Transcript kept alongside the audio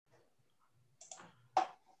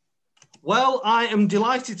Well, I am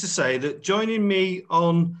delighted to say that joining me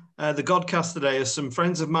on the Godcast today are some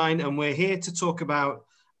friends of mine, and we're here to talk about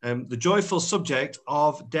the joyful subject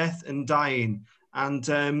of death and dying.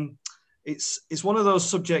 And it's one of those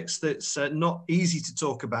subjects that's not easy to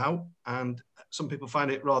talk about, and some people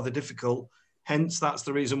find it rather difficult. Hence, that's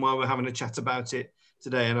the reason why we're having a chat about it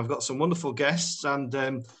today. And I've got some wonderful guests, and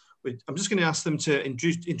I'm just going to ask them to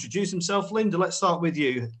introduce themselves. Linda, let's start with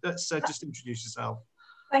you. Let's just introduce yourself.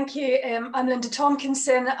 Thank you. I'm Linda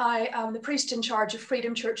Tomkinson. I am the priest in charge of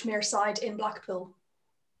Freedom Church Mereside in Blackpool.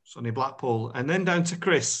 Sunny Blackpool. And then down to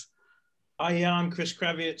Chris. Hi, I'm Chris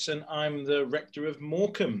Krawiec, and I'm the Rector of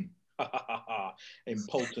Morecambe in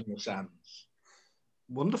Poulton Sands.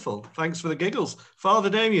 Wonderful. Thanks for the giggles. Father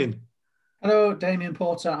Damian. Hello, Damian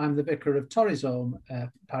Porter. I'm the Vicar of Torrisholme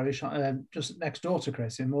Parish, just next door to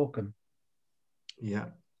Chris in Morecambe. Yeah.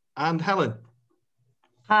 And Helen.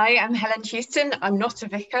 Hi, I'm Helen Houston. I'm not a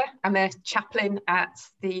vicar. I'm a chaplain at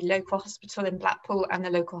the local hospital in Blackpool and the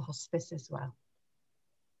local hospice as well.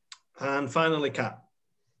 And finally, Kat.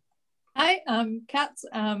 Hi, I'm Kat.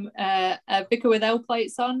 I'm a vicar with L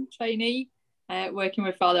plates on, trainee, working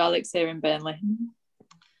with Father Alex here in Burnley.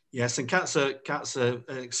 Yes, and Kat's an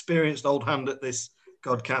experienced old hand at this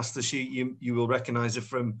Godcast, as you will recognise her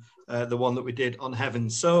from the one that we did on Heaven.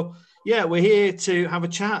 So, yeah, we're here to have a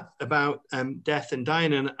chat about death and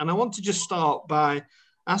dying, and I want to just start by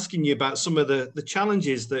asking you about some of the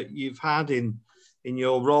challenges that you've had in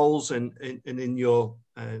your roles and in your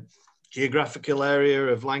geographical area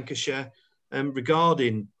of Lancashire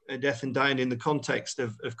regarding death and dying in the context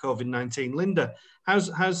of COVID-19. Linda,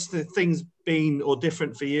 how's the things been or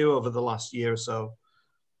different for you over the last year or so?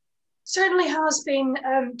 Certainly has been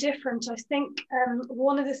different. I think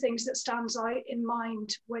one of the things that stands out in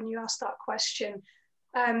mind when you ask that question,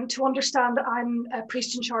 to understand that I'm a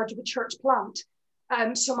priest in charge of a church plant.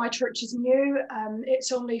 So my church is new.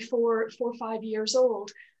 It's only 4 or 5 years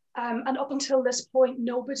old. And up until this point,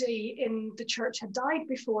 nobody in the church had died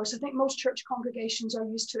before. So I think most church congregations are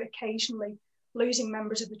used to occasionally losing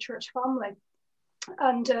members of the church family.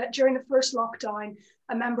 And during the first lockdown,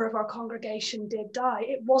 a member of our congregation did die.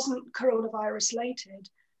 It wasn't coronavirus related,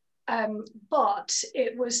 but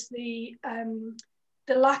it was the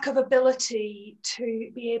lack of ability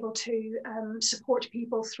to be able to support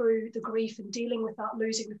people through the grief and dealing with that,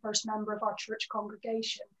 losing the first member of our church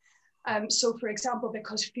congregation. So, for example,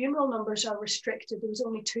 because funeral numbers are restricted, there was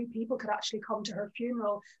only 2 people could actually come to her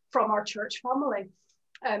funeral from our church family,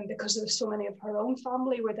 because there was so many of her own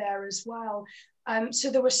family were there as well. So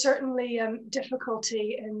there was certainly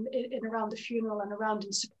difficulty in around the funeral and around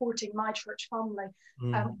in supporting my church family,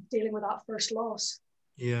 dealing with that first loss.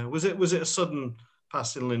 Yeah, was it a sudden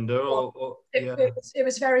passing, Linda? It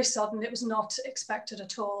was very sudden. It was not expected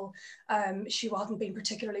at all. She hadn't been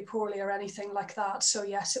particularly poorly or anything like that. So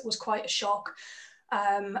yes, it was quite a shock.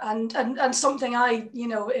 And something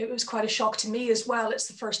it was quite a shock to me as well. It's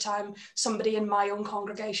the first time somebody in my own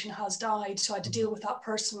congregation has died. So I had to deal with that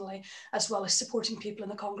personally, as well as supporting people in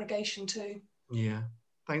the congregation too. Yeah,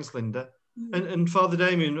 thanks, Linda. And Father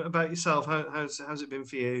Damian, about yourself, how's it been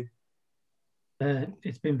for you?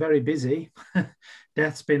 It's been very busy.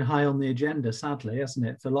 Death's been high on the agenda, sadly, hasn't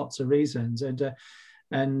it, for lots of reasons. And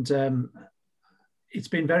it's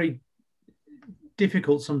been very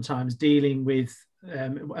difficult sometimes dealing with,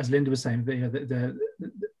 as Linda was saying, the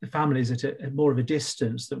families at more of a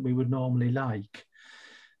distance that we would normally like.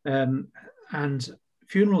 And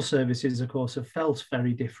funeral services, of course, have felt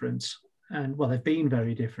very different. And, well, they've been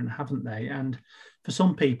very different, haven't they? And for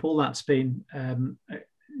some people, that's been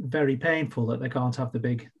very painful that they can't have the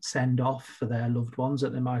big send-off for their loved ones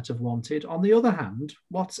that they might have wanted. On the other hand,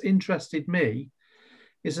 what's interested me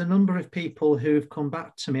is a number of people who've come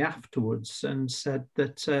back to me afterwards and said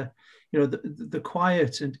that, the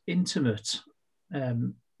quiet and intimate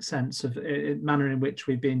sense of manner in which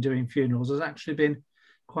we've been doing funerals has actually been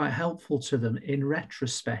quite helpful to them in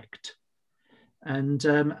retrospect. And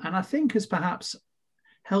I think has perhaps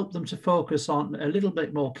helped them to focus on a little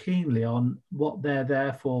bit more keenly on what they're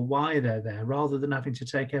there for, why they're there, rather than having to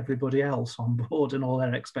take everybody else on board and all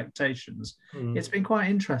their expectations. It's been quite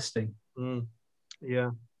interesting.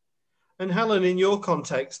 Yeah. And Helen, in your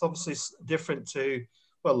context, obviously it's different to,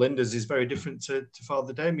 well, Linda's is very different to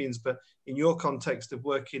Father Damian's, but in your context of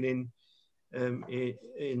working in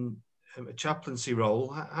a chaplaincy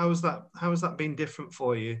role, how has that been different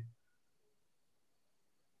for you?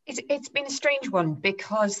 It's been a strange one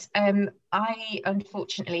because I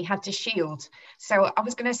unfortunately had to shield. So I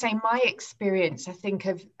was going to say my experience, I think,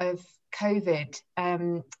 of COVID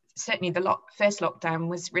certainly the first lockdown,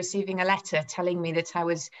 was receiving a letter telling me that I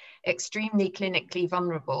was extremely clinically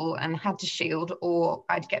vulnerable and had to shield, or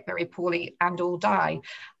I'd get very poorly and or die.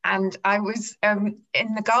 And I was in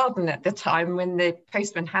the garden at the time when the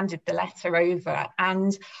postman handed the letter over,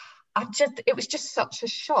 and it was just such a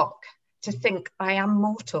shock to think I am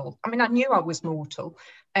mortal. I mean, I knew I was mortal,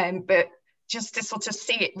 but just to sort of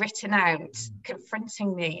see it written out,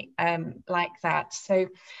 confronting me like that. So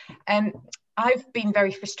I've been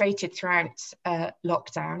very frustrated throughout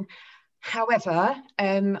lockdown. However,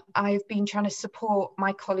 I've been trying to support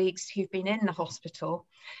my colleagues who've been in the hospital.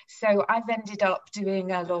 So I've ended up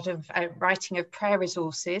doing a lot of writing of prayer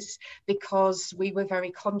resources, because we were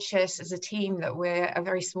very conscious as a team that we're a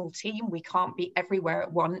very small team. We can't be everywhere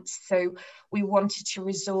at once. So we wanted to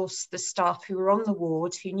resource the staff who were on the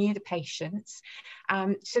ward, who knew the patients,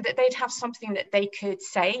 so that they'd have something that they could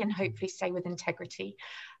say, and hopefully say with integrity.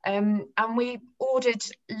 And we ordered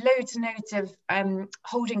loads and loads of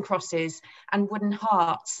holding crosses and wooden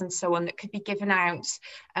hearts and so on that could be given out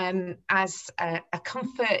as a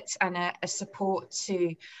comfort and a support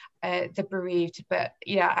to the bereaved. But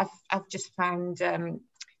yeah, I've just found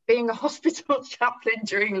being a hospital chaplain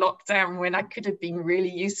during lockdown, when I could have been really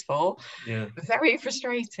useful, very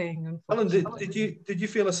frustrating. Helen, did you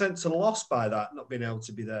feel a sense of loss by that, not being able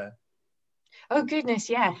to be there? Oh goodness,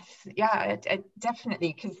 yes, yeah,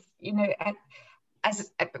 definitely, because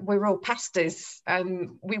as we're all pastors,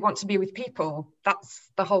 we want to be with people.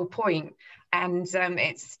 That's the whole point, and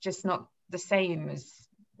it's just not the same as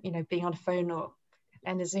being on a phone or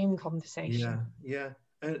in a Zoom conversation. Yeah.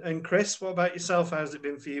 And Chris, what about yourself? How's it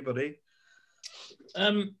been for you, buddy?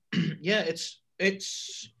 Yeah,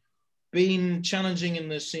 it's been challenging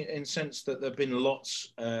in sense that there've been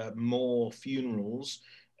lots more funerals.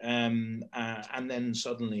 And then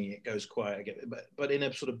suddenly it goes quiet again, but in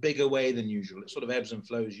a sort of bigger way than usual. It sort of ebbs and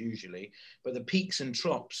flows usually, but the peaks and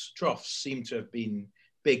troughs seem to have been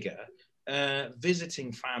bigger.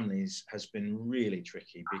 Visiting families has been really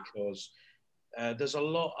tricky, because there's a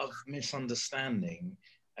lot of misunderstanding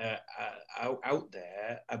out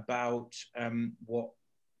there about what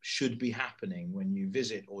should be happening when you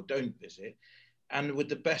visit or don't visit. And with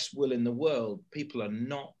the best will in the world, people are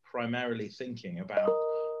not primarily thinking about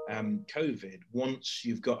COVID. Once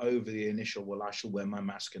you've got over the initial, well, I shall wear my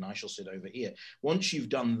mask and I shall sit over here. Once you've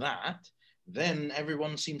done that, then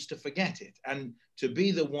everyone seems to forget it. And to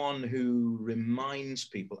be the one who reminds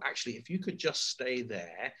people, actually, if you could just stay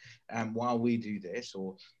there while we do this,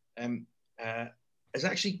 or it's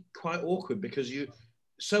actually quite awkward, because you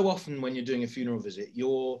so often when you're doing a funeral visit,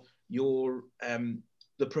 you're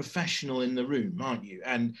the professional in the room, aren't you?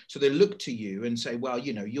 And so they look to you and say, well,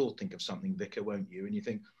 you'll think of something, Vicar, won't you? And you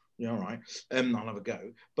think, yeah, all right, I'll have a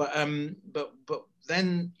go. But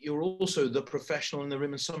then you're also the professional in the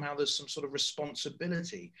room, and somehow there's some sort of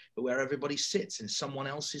responsibility for where everybody sits in someone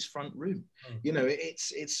else's front room.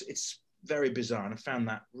 It's very bizarre, and I found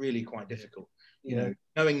that really quite difficult.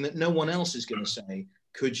 Knowing that no one else is going to say,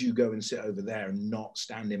 could you go and sit over there and not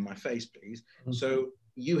stand in my face, please? So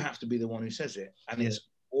you have to be the one who says it, and it's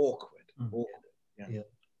awkward. Yeah.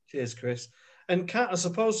 Cheers, Chris. And Kat, I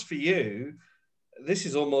suppose for you, this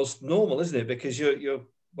is almost normal, isn't it? Because you've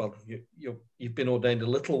been ordained a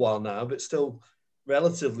little while now, but still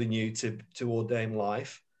relatively new to ordained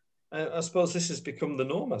life. I suppose this has become the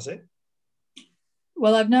norm, has it?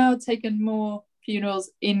 Well, I've now taken more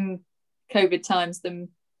funerals in COVID times than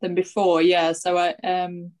before, yeah. So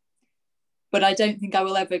but I don't think I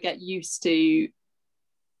will ever get used to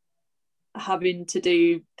having to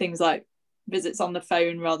do things like visits on the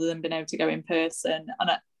phone rather than being able to go in person.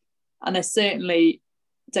 And I certainly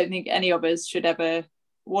don't think any of us should ever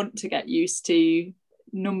want to get used to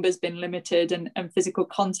numbers being limited and physical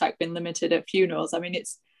contact being limited at funerals. I mean,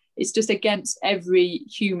 it's just against every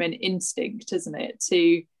human instinct, isn't it,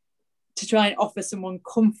 to try and offer someone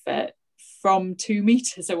comfort from 2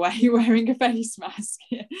 meters away wearing a face mask.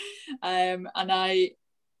 And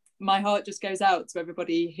my heart just goes out to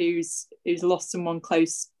everybody who's lost someone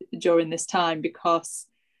close during this time, because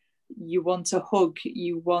you want a hug,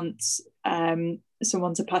 you want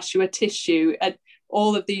someone to pass you a tissue, and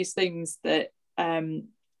all of these things that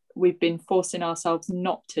we've been forcing ourselves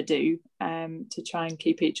not to do to try and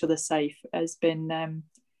keep each other safe has been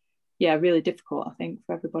really difficult, I think,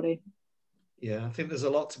 for everybody. Yeah, I think there's a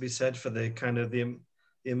lot to be said for the kind of the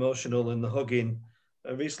emotional and the hugging.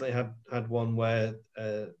 I recently had one where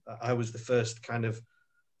I was the first kind of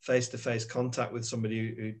face-to-face contact with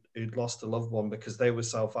somebody who'd lost a loved one because they were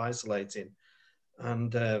self-isolating,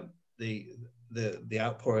 and the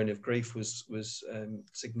outpouring of grief was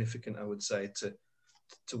significant, I would say,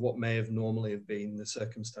 to what may have normally have been the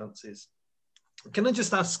circumstances. Can I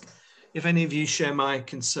just ask if any of you share my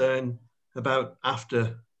concern about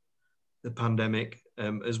after the pandemic,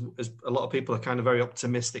 as a lot of people are kind of very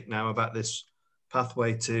optimistic now about this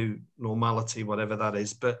pathway to normality, whatever that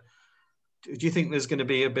is. But do you think there's going to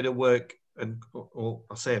be a bit of work, or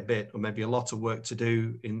I'll say a bit, or maybe a lot of work to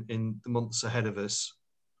do in the months ahead of us?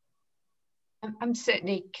 I'm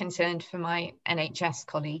certainly concerned for my NHS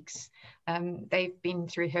colleagues. They've been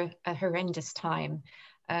through a horrendous time.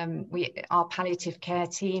 Our palliative care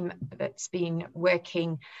team that's been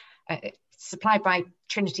working, supplied by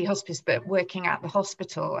Trinity Hospice, but working at the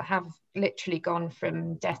hospital, have literally gone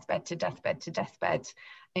from deathbed to deathbed to deathbed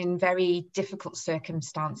in very difficult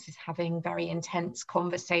circumstances, having very intense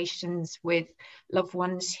conversations with loved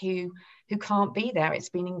ones who can't be there. It's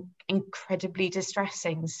been incredibly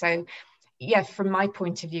distressing. So yeah, from my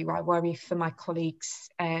point of view, I worry for my colleagues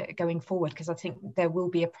going forward, because I think there will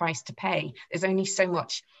be a price to pay. There's only so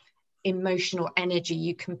much emotional energy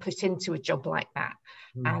you can put into a job like that.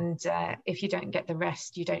 And if you don't get the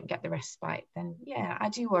rest, you don't get the respite, then yeah, I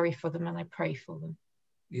do worry for them and I pray for them.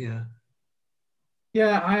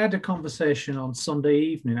 Yeah, I had a conversation on Sunday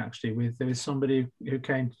evening actually there was somebody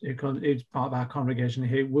who's part of our congregation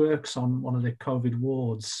who works on one of the COVID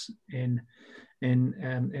wards in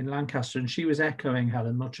Lancaster, and she was echoing,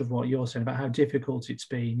 Helen, much of what you're saying about how difficult it's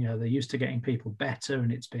been. You know, they're used to getting people better,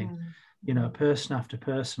 and it's been you know, person after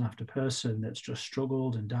person after person that's just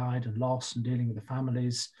struggled and died and lost, and dealing with the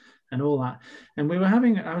families and all that. And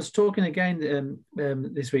I was talking again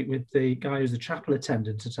this week with the guy who's the chapel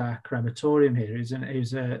attendant at our crematorium here.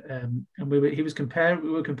 We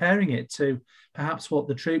were comparing it to perhaps what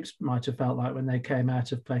the troops might have felt like when they came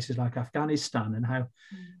out of places like Afghanistan, and how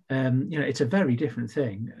you know, it's a very different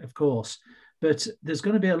thing, of course. But there's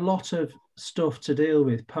going to be a lot of stuff to deal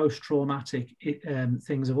with, post-traumatic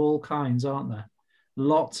things of all kinds, aren't there?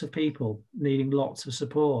 Lots of people needing lots of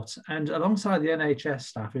support. And alongside the NHS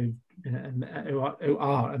staff who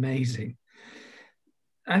are amazing,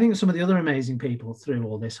 I think some of the other amazing people through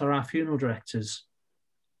all this are our funeral directors,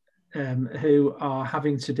 who are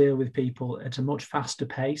having to deal with people at a much faster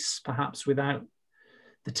pace, perhaps without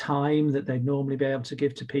the time that they'd normally be able to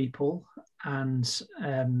give to people. And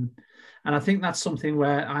I think that's something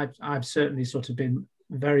where I've certainly sort of been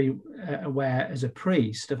very aware as a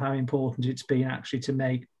priest of how important it's been actually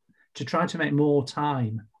to try to make more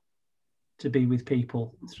time to be with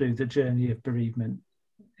people through the journey of bereavement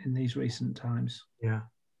in these recent times. Yeah.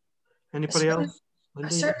 Anybody else? I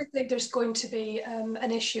certainly think there's going to be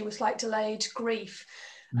an issue with like delayed grief.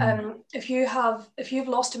 If you've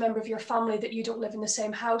lost a member of your family that you don't live in the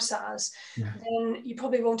same house as, then you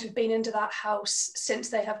probably won't have been into that house since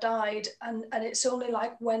they have died, and it's only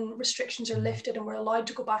like when restrictions are lifted and we're allowed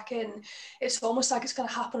to go back in, it's almost like it's going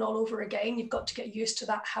to happen all over again. You've got to get used to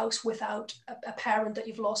that house without a parent that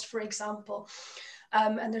you've lost, for example.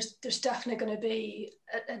 And there's definitely going to be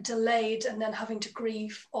a delayed and then having to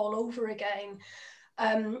grieve all over again.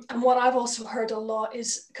 And what I've also heard a lot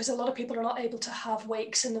is, because a lot of people are not able to have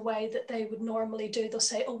wakes in the way that they would normally do, they'll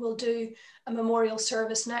say, oh, we'll do a memorial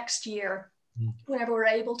service next year whenever we're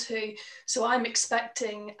able to. So I'm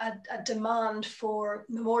expecting a demand for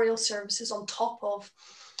memorial services on top of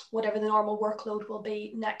whatever the normal workload will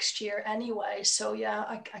be next year anyway. So yeah,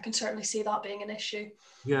 I can certainly see that being an issue.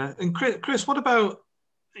 Yeah. And Chris, what about,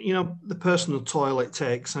 you know, the personal toll it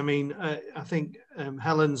takes? I mean, I think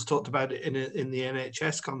Helen's talked about it in the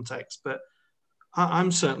NHS context, but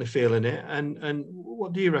I'm certainly feeling it. And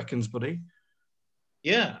what do you reckon, buddy?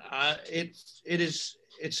 Yeah, it's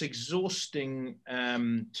exhausting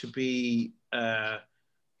to be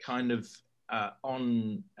kind of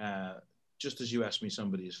on. Just as you asked me,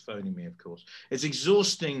 somebody is phoning me, of course. It's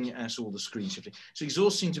exhausting as all the screen shifting. It's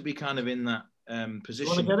exhausting to be kind of in that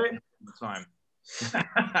position. You want to get it? All the time.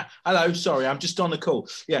 Hello, sorry, I'm just on a call.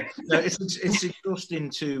 Yeah, no, it's exhausting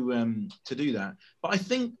to do that. But I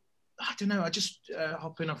think, I don't know, I just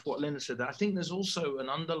hopping off what Linda said, that I think there's also an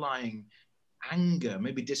underlying anger,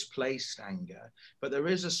 maybe displaced anger, but there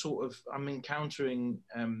is a sort of, I'm encountering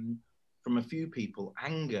from a few people,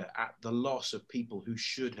 anger at the loss of people who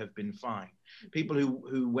should have been fine, people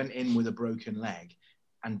who went in with a broken leg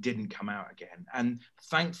and didn't come out again. And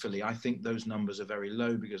thankfully, I think those numbers are very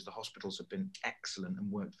low because the hospitals have been excellent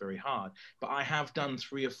and worked very hard. But I have done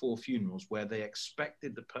 3 or 4 funerals where they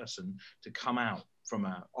expected the person to come out from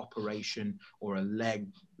an operation or a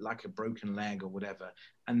leg, like a broken leg or whatever,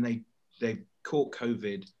 and they caught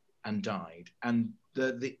COVID and died. And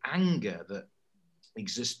the anger that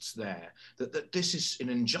exists there, that this is an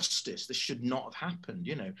injustice, this should not have happened,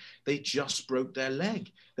 you know, they just broke their leg,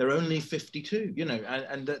 they're only 52, you know,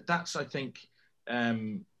 and that's I think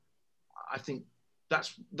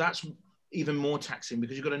that's even more taxing,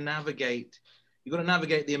 because you've got to navigate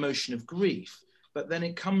the emotion of grief, but then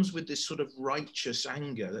it comes with this sort of righteous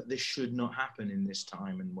anger that this should not happen in this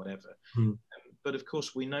time and whatever. But of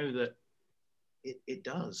course we know that it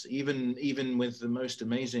does, even with the most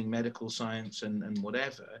amazing medical science and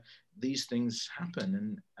whatever, these things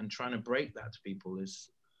happen, and trying to break that to people is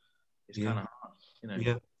kind of hard, you know.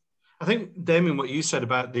 Yeah, I think, Damien, what you said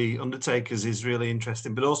about the undertakers is really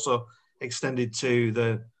interesting, but also extended to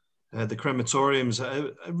the crematoriums.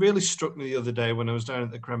 It really struck me the other day when I was down at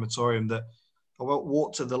the crematorium that I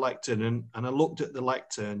walked to the lectern and I looked at the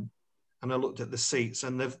lectern and I looked at the seats,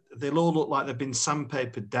 and they'll all look like they've been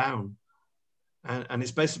sandpapered down. And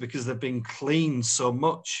it's basically because they've been cleaned so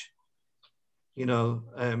much, you know,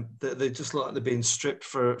 they just look like they're being stripped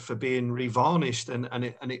for being revarnished. And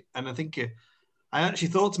I think I actually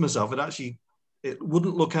thought to myself, it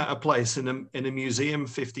wouldn't look out of place in a museum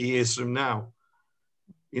 50 years from now,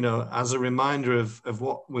 you know, as a reminder of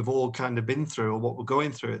what we've all kind of been through, or what we're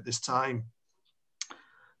going through at this time.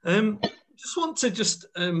 Just want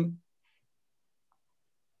to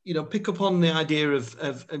you know, pick up on the idea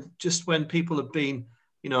of just when people have been,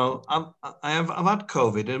 you know, I've had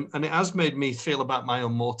COVID, and it has made me feel about my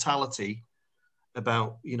own mortality,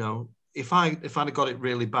 about, you know, if I'd have got it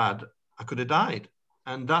really bad, I could have died.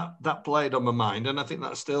 And that played on my mind, and I think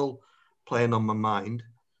that's still playing on my mind.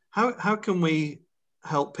 How can we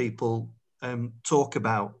help people talk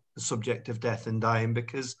about the subject of death and dying?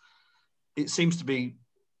 Because it seems to be,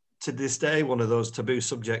 to this day, one of those taboo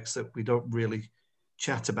subjects that we don't really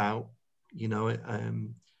chat about, you know.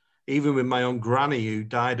 Even with my own granny, who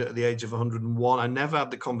died at the age of 101, I never had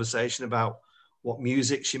the conversation about what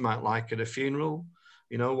music she might like at a funeral,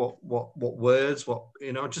 you know, what words,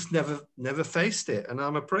 you know, just never faced it. And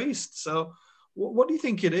I'm a priest, so what do you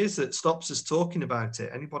think it is that stops us talking about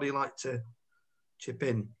it? Anybody like to chip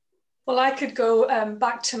in? Well, I could go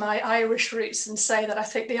back to my Irish roots and say that I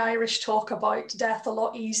think the Irish talk about death a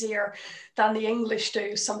lot easier than the English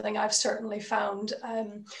do, something I've certainly found.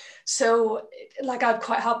 So, like, I'd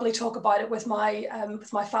quite happily talk about it with my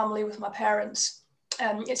family, with my parents.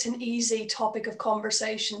 It's an easy topic of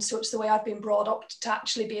conversation, so it's the way I've been brought up to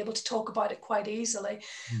actually be able to talk about it quite easily.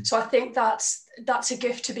 So I think that's a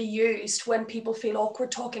gift to be used when people feel awkward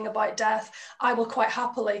talking about death. I will quite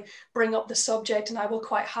happily bring up the subject, and I will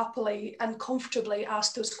quite happily and comfortably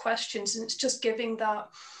ask those questions, and it's just giving that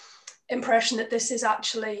impression that this is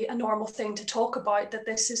actually a normal thing to talk about, that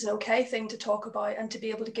this is an okay thing to talk about, and to be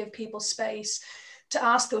able to give people space to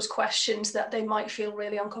ask those questions that they might feel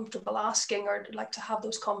really uncomfortable asking, or like to have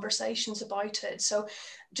those conversations about it. So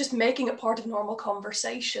just making it part of normal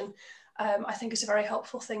conversation, I think, is a very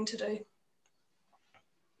helpful thing to do.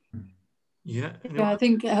 Yeah, I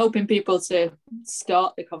think helping people to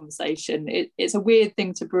start the conversation, it's a weird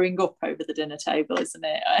thing to bring up over the dinner table, isn't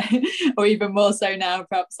it? Or even more so now,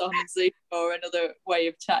 perhaps on Zoom or another way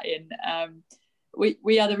of chatting.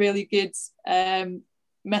 We had a really good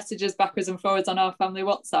messages backwards and forwards on our family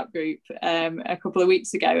WhatsApp group a couple of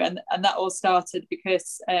weeks ago, and that all started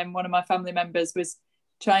because one of my family members was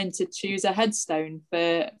trying to choose a headstone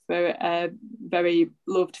for a very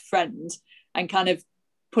loved friend, and kind of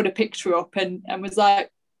put a picture up and was like,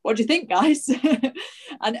 what do you think, guys?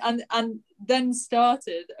 and then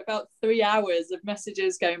started about 3 hours of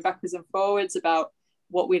messages going backwards and forwards about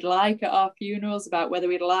what we'd like at our funerals, about whether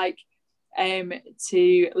we'd like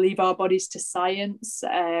to leave our bodies to science,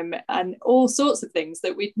 and all sorts of things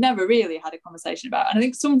that we'd never really had a conversation about. And I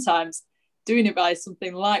think sometimes doing it by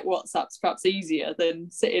something like WhatsApp's perhaps easier than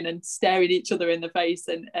sitting and staring each other in the face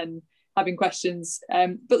and having questions.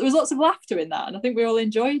 But there was lots of laughter in that, and I think we all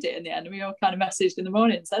enjoyed it in the end. We all kind of messaged in the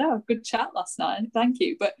morning and said, oh, good chat last night, thank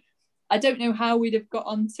you. But I don't know how we'd have got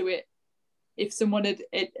onto it if someone had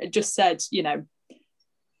just said, you know,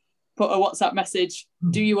 put a WhatsApp message,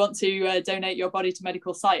 do you want to donate your body to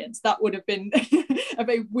medical science? That would have been a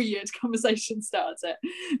very weird conversation starter.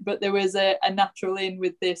 But there was a natural in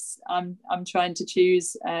with this, I'm trying to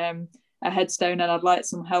choose a headstone and I'd like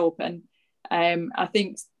some help. And I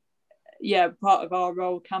think, yeah, part of our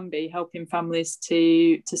role can be helping families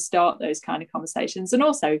to start those kind of conversations, and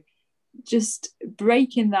also just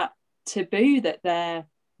breaking that taboo that they're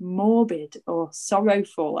morbid or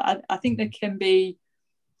sorrowful. I think there can be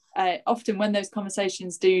often when those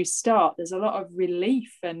conversations do start, there's a lot of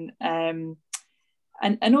relief and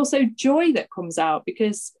also joy that comes out,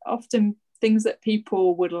 because often things that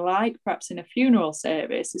people would like perhaps in a funeral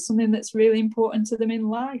service is something that's really important to them in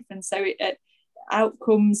life. And so it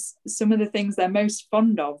outcomes some of the things they're most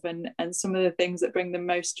fond of and some of the things that bring them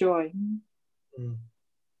most joy.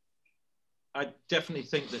 I definitely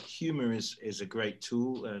think that humour is a great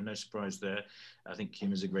tool. No surprise there. I think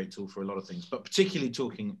humour is a great tool for a lot of things, but particularly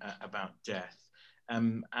talking about death.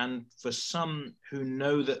 And for some who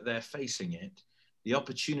know that they're facing it, the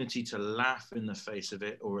opportunity to laugh in the face of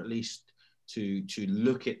it, or at least to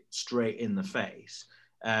look it straight in the face,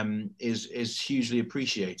 is hugely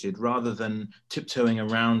appreciated, rather than tiptoeing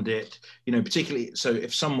around it. You know, particularly so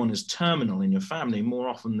if someone is terminal in your family, more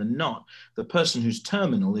often than not, the person who's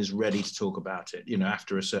terminal is ready to talk about it. You know,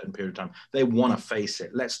 after a certain period of time, they want to face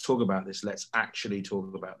it. Let's talk about this. Let's actually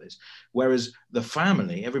talk about this. Whereas the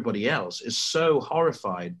family, everybody else, is so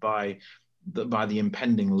horrified by the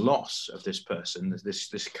impending loss of this person,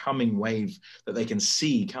 this coming wave that they can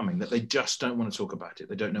see coming, that they just don't want to talk about it.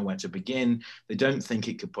 They don't know where to begin. They don't think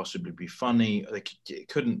it could possibly be funny. It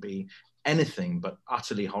couldn't be anything but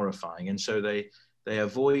utterly horrifying. And so they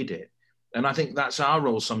avoid it. And I think that's our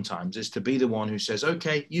role sometimes, is to be the one who says,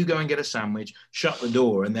 okay, you go and get a sandwich, shut the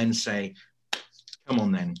door, and then say, come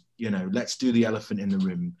on then, you know, let's do the elephant in the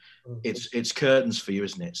room. It's curtains for you,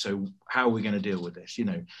 isn't it? So how are we going to deal with this, you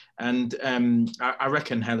know? And I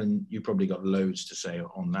reckon, Helen, you probably got loads to say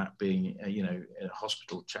on that, being, you know, a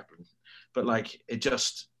hospital chaplain. But like, it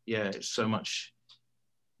just, yeah, it's so much,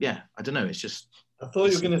 yeah, I don't know, it's just. I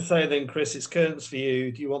thought you were going to say then, Chris, it's curtains for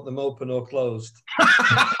you. Do you want them open or closed?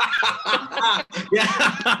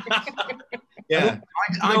 Yeah. Yeah,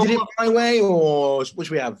 I did it my way, or which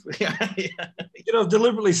we have. You know, I've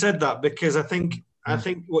deliberately said that because I think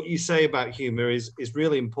what you say about humour is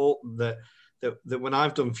really important. That when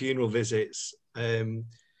I've done funeral visits,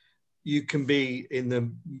 you can be in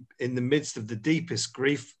the midst of the deepest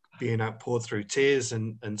grief being outpoured through tears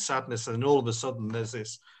and sadness, and all of a sudden there's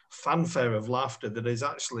this fanfare of laughter that is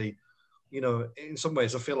actually, you know, in some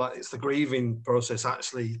ways I feel like it's the grieving process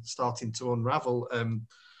actually starting to unravel.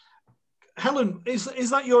 Helen, is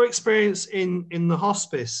that your experience in the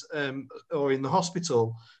hospice or in the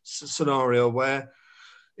hospital scenario, where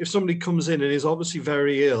if somebody comes in and is obviously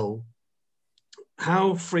very ill,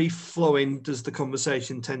 how free-flowing does the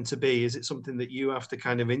conversation tend to be? Is it something that you have to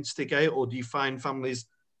kind of instigate, or do you find families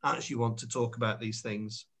actually want to talk about these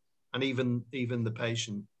things, and even the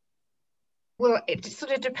patient? Well, it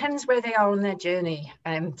sort of depends where they are on their journey,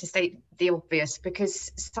 to state the obvious,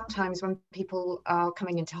 because sometimes when people are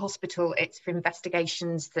coming into hospital, it's for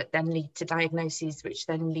investigations that then lead to diagnoses, which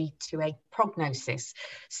then lead to a prognosis.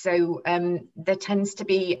 So there tends to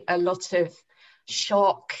be a lot of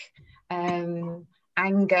shock,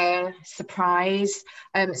 anger, surprise.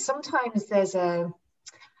 Sometimes there's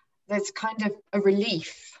kind of a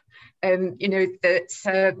relief, you know,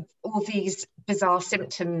 that all these bizarre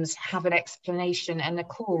symptoms have an explanation and a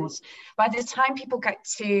cause. By the time people get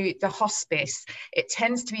to the hospice, it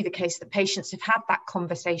tends to be the case that patients have had that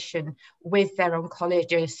conversation with their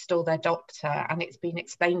oncologist or their doctor, and it's been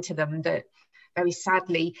explained to them that very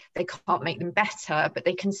sadly they can't make them better, but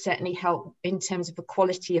they can certainly help in terms of the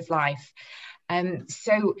quality of life.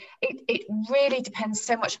 So it really depends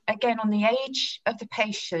so much, again, on the age of the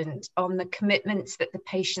patient, on the commitments that the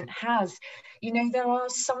patient has. You know, there are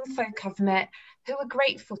some folk I've met who are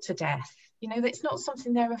grateful to death. You know, it's not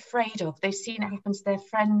something they're afraid of. They've seen it happen to their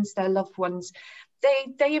friends, their loved ones.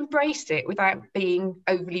 They embrace it without being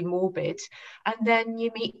overly morbid. And then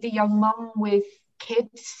you meet the young mum with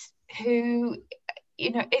kids who,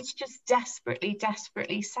 you know, it's just desperately,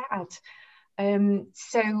 desperately sad.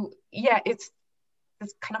 So yeah,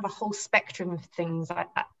 there's kind of a whole spectrum of things,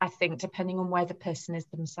 I think, depending on where the person is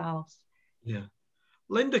themselves. Yeah.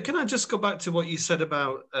 Linda, can I just go back to what you said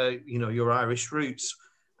about, you know, your Irish roots?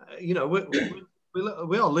 You know,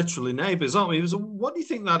 we are literally neighbours, aren't we? What do you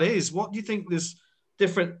think that is? What do you think is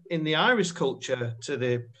different in the Irish culture to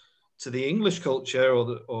the English culture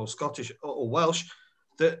or Scottish or Welsh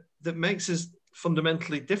that makes us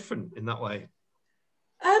fundamentally different in that way?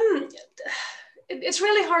 It's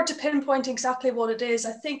really hard to pinpoint exactly what it is.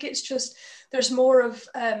 I think it's just there's more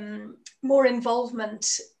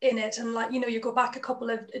involvement in it, and like, you know, you go back a couple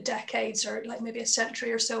of decades or like maybe a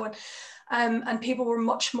century or so, and people were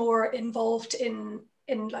much more involved in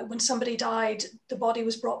like when somebody died, the body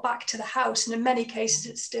was brought back to the house, and in many cases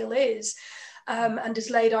it still is. and is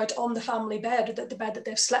laid out on the family bed, the bed that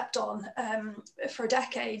they've slept on for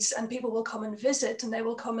decades, and people will come and visit, and they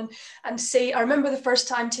will come and see. I remember the first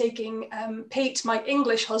time taking Pete, my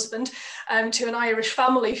English husband, to an Irish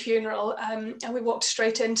family funeral, and we walked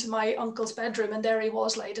straight into my uncle's bedroom, and there he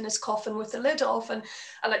was laid in his coffin with the lid off, and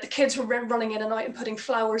like the kids were running in and out and putting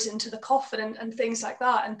flowers into the coffin and things like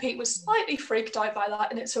that, and Pete was slightly freaked out by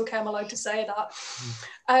that, and it's okay, I'm allowed to say that.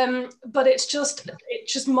 But it's just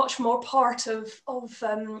much more part of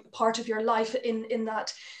your life in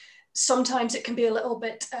that sometimes it can be a little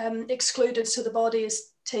bit excluded, so the body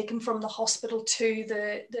is taken from the hospital to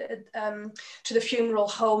the funeral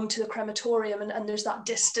home, to the crematorium, and there's that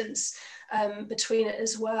distance between it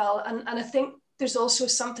as well. And I think there's also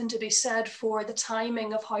something to be said for the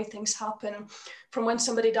timing of how things happen. From when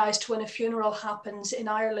somebody dies to when a funeral happens in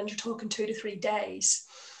Ireland, you're talking 2 to 3 days.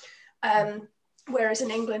 Whereas in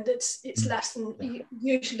England, it's less than,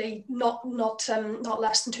 usually not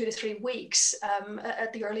less than 2 to 3 weeks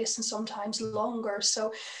at the earliest, and sometimes longer.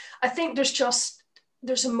 So I think there's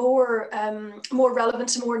a more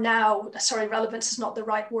relevance, more now. Sorry, relevance is not the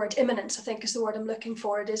right word. Imminence, I think, is the word I'm looking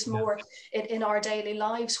for. It is more in our daily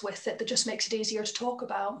lives with it, that just makes it easier to talk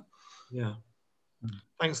about. Yeah.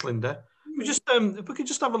 Thanks, Linda. If we could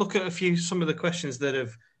just have a look at some of the questions that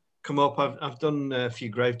have come up. I've done a few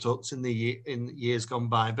grave talks in years gone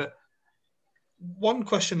by, but one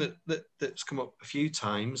question that's come up a few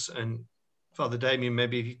times, and Father Damian,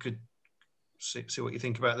 maybe if you could see what you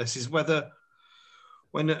think about this, is whether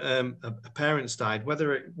when a parent's died,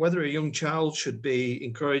 whether a young child should be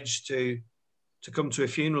encouraged to come to a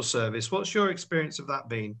funeral service. What's your experience of that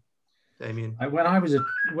been, Damian? When I was a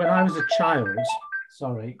child,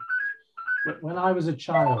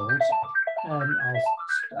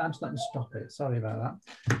 I'm just letting stop it. Sorry about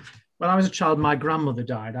that. When I was a child, my grandmother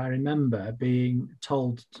died. I remember being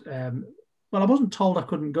told, I wasn't told I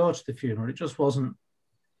couldn't go to the funeral. It just wasn't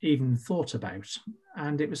even thought about.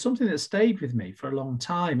 And it was something that stayed with me for a long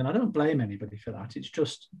time. And I don't blame anybody for that. It's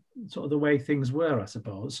just sort of the way things were, I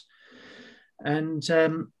suppose. And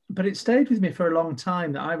but it stayed with me for a long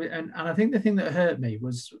time. And I think the thing that hurt me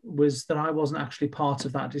was that I wasn't actually part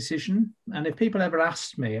of that decision. And if people ever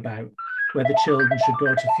asked me about whether children should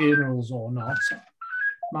go to funerals or not,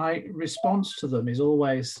 my response to them is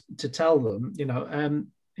always to tell them,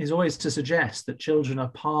 is always to suggest that children are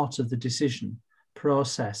part of the decision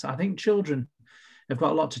process. I think children have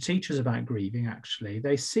got a lot to teach us about grieving, actually.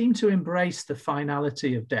 They seem to embrace the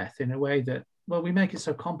finality of death in a way that, well, we make it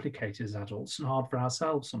so complicated as adults and hard for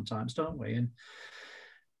ourselves sometimes, don't we?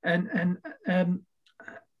 And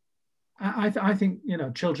I think,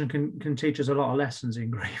 children can teach us a lot of lessons in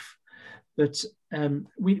grief. But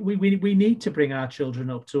we need to bring our children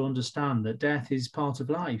up to understand that death is part of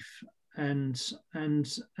life, and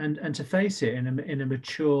to face it in a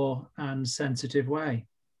mature and sensitive way.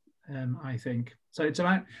 I think so. It's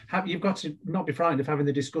about you've got to not be frightened of having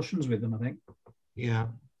the discussions with them, I think. Yeah,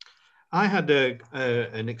 I had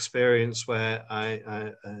an experience where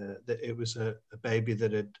it was a baby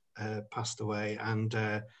that had passed away, and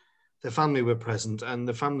the family were present, and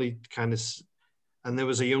the family and there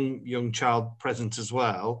was a young child present as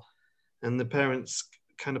well, and the parents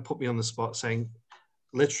kind of put me on the spot, saying,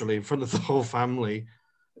 literally in front of the whole family,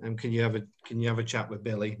 can you have a chat with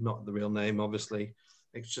Billy? Not the real name, obviously.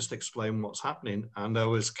 It's just explain what's happening. And I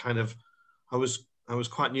was quite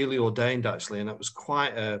newly ordained, actually, and it was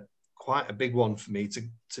quite a big one for me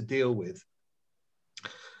to deal with.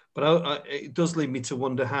 But it does lead me to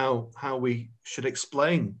wonder how we should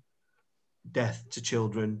explain death to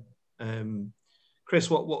children. Chris,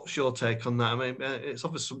 what's your take on that? I mean, it's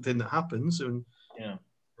obviously something that happens, and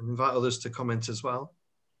invite others to comment as well.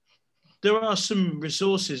 There are some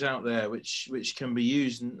resources out there which can be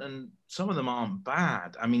used, and some of them aren't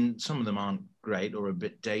bad. I mean, some of them aren't great or a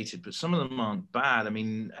bit dated, but some of them aren't bad. I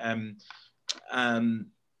mean,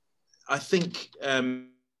 I think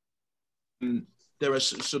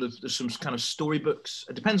there's some kind of storybooks.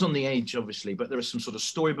 It depends on the age, obviously, but there are some sort of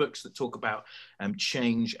storybooks that talk about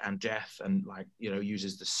change and death, and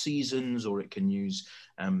uses the seasons, or it can use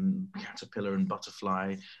caterpillar and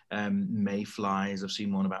butterfly, mayflies. I've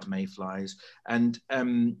seen one about mayflies, and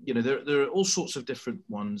there are all sorts of different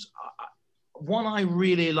ones. One I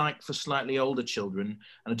really like for slightly older children,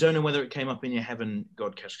 and I don't know whether it came up in your Heaven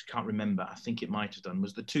Godcast, I can't remember. I think it might have done.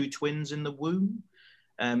 Was the two twins in the womb?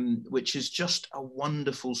 Which is just a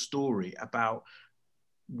wonderful story about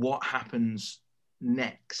what happens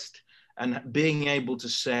next, and being able to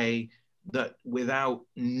say that without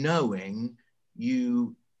knowing,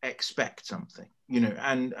 you expect something,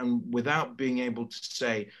 and without being able to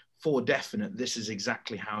say for definite, this is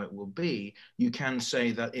exactly how it will be. You can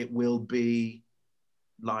say that it will be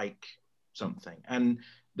like something. And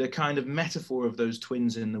the kind of metaphor of those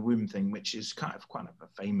twins in the womb thing, which is kind of a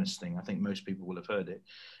famous thing. I think most people will have heard it.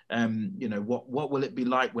 You know, what will it be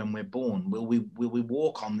like when we're born? Will we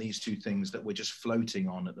walk on these two things that we're just floating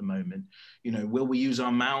on at the moment? You know, will we use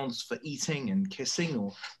our mouths for eating and kissing,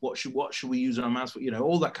 or what should we use our mouths for? You know,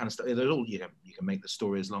 all that kind of stuff. There's all, you know, you can make the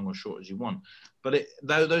story as long or short as you want, but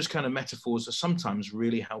those kind of metaphors are sometimes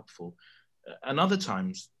really helpful, and other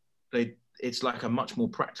times it's like a much more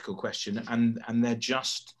practical question, and they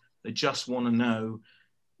just want to know.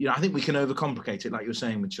 You know, I think we can overcomplicate it, like you're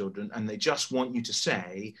saying with children, and they just want you to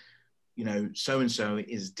say, you know, so and so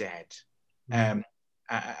is dead, and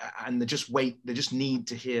they just need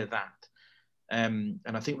to hear that. And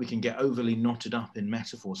I think we can get overly knotted up in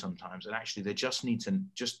metaphor sometimes, and actually they just need to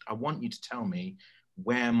I want you to tell me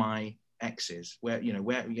where my ex is, where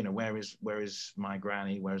is my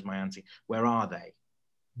granny, where is my auntie, where are they?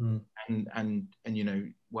 And you know,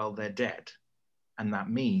 well, they're dead, and that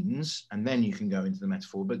means, and then you can go into the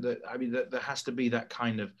metaphor, but I mean there has to be that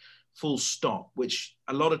kind of full stop, which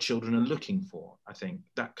a lot of children are looking for. I think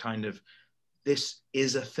that kind of, this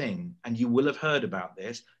is a thing, and you will have heard about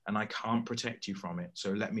this, and I can't protect you from it,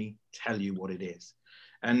 so let me tell you what it is.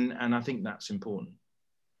 And I think that's important.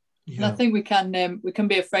 Yeah. And I think we can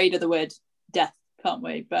be afraid of the word death, can't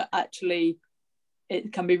we? But actually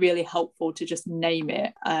it can be really helpful to just name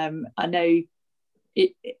it. I know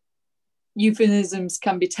euphemisms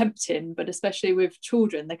can be tempting, but especially with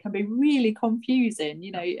children, they can be really confusing.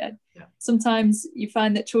 You know, sometimes you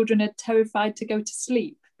find that children are terrified to go to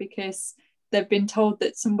sleep because they've been told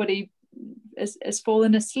that somebody has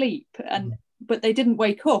fallen asleep, but they didn't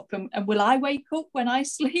wake up. And will I wake up when I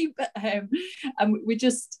sleep? And we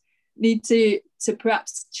just need to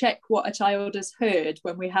perhaps check what a child has heard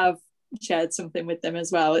when we have shared something with them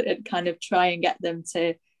as well, and kind of try and get them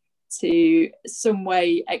to some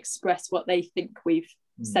way express what they think we've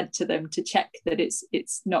said to them, to check that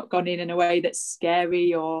it's not gone in a way that's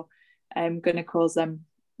scary or going to cause them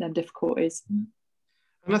difficulties.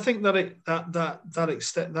 And I think that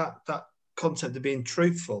concept of being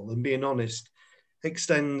truthful and being honest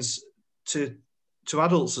extends to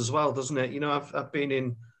adults as well, doesn't it? You know, I've been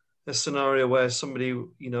in a scenario where somebody,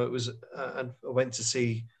 you know, it was I went to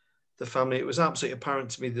see the family. It was absolutely apparent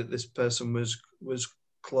to me that this person was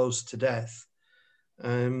close to death,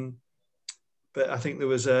 but I think there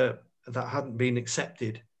was that hadn't been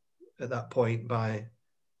accepted at that point by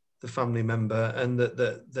the family member, and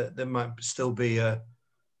that there might still be a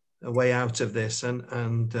way out of this.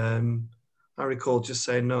 And I recall just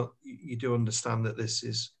saying, no, you do understand that this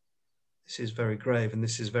is very grave and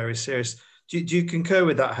this is very serious. Do you concur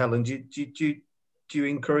with that, Helen? Do you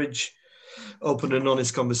encourage open and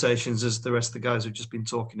honest conversations, as the rest of the guys have just been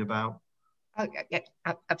talking about? Oh, yeah,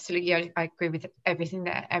 absolutely. I agree with everything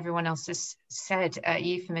that everyone else has said.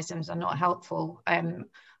 Euphemisms are not helpful. I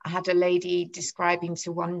had a lady describing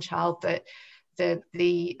to one child that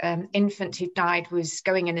the infant who died was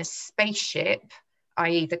going in a spaceship,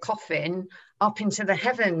 i.e. the coffin, up into the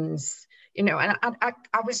heavens. You know, and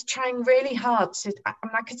I was trying really hard to, I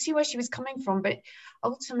mean, I could see where she was coming from, but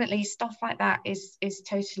ultimately stuff like that is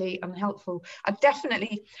totally unhelpful. I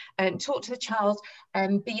definitely talk to the child,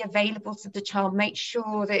 be available to the child, make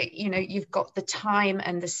sure that, you know, you've got the time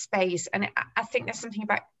and the space. And I think there's something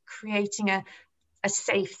about creating a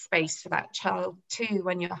safe space for that child too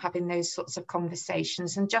when you're having those sorts of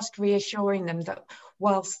conversations, and just reassuring them that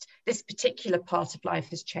whilst this particular part of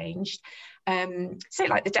life has changed, say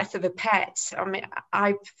like the death of a pet, I mean,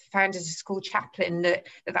 I found as a school chaplain that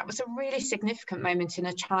was a really significant moment in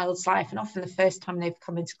a child's life, and often the first time they've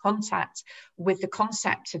come into contact with the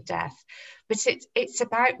concept of death. But it's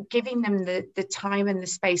about giving them the time and the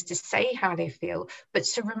space to say how they feel, but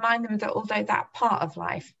to remind them that although that part of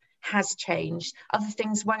life has changed, other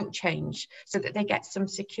things won't change, so that they get some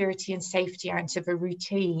security and safety out of a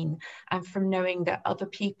routine and from knowing that other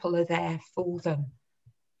people are there for them.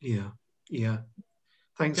 Yeah.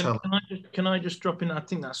 Thanks, Helen. Can I just drop in? I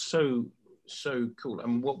think that's so cool,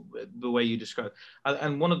 and what the way you describe,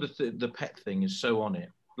 and one of the pet thing is so on it,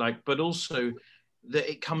 like, but also that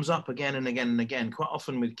it comes up again and again and again. Quite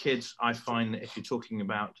often with kids, I find that if you're talking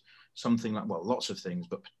about something like, well, lots of things,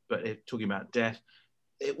 but if talking about death,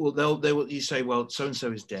 you say, well, so and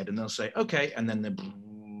so is dead, and they'll say, okay, and then they,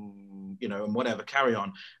 you know, and whatever, carry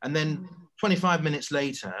on, and then 25 minutes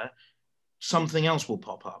later something else will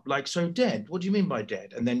pop up, like, so dead, what do you mean by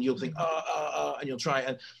dead? And then you'll think, and you'll try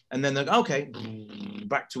it, and then they'll go, okay,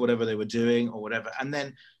 back to whatever they were doing or whatever. And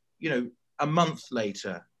then, you know, a month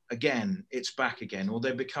later, again, it's back again, or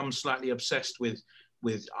they become slightly obsessed with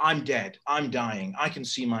I'm dead, I'm dying, I can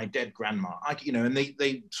see my dead grandma, and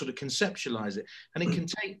they sort of conceptualize it, and it can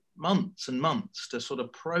take months and months to sort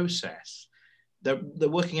of process. They're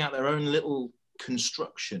working out their own little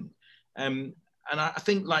construction, and I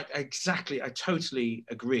think, like, exactly, I totally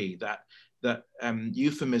agree that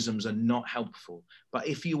euphemisms are not helpful. But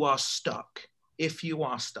if you are stuck,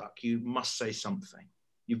 you must say something.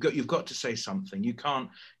 You've got to say something. You can't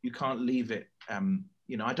leave it.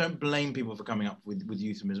 I don't blame people for coming up with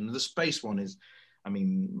euphemism. The space one is,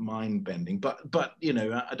 mind bending. But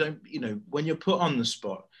I don't. When you're put on the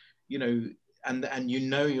spot, and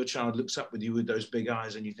your child looks up with you with those big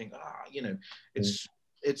eyes, and you think,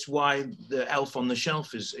 it's why the elf on the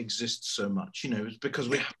shelf exists so much. It's because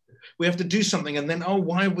we have to do something, and then,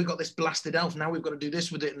 why have we got this blasted elf? Now we've got to do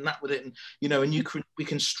this with it and that with it, and we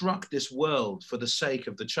construct this world for the sake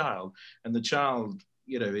of the child, and the child,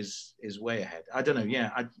 is way ahead. I don't know.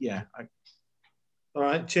 All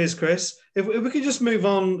right, cheers, Chris. If we could just move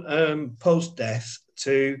on post-death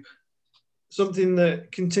to something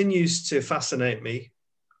that continues to fascinate me,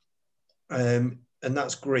 and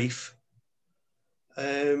that's grief.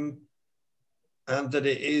 And that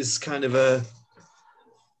it is kind of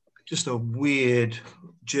just a weird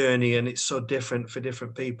journey, and it's so different for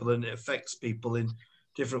different people, and it affects people in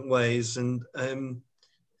different ways. And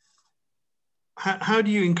how do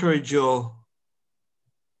you encourage your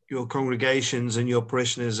congregations and your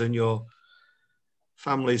parishioners and your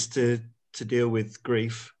families to deal with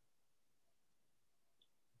grief?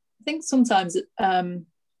 I think sometimes a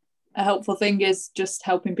helpful thing is just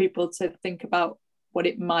helping people to think about what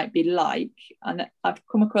it might be like. And I've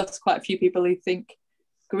come across quite a few people who think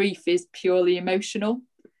grief is purely emotional,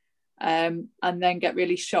 and then get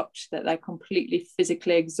really shocked that they're completely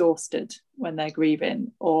physically exhausted when they're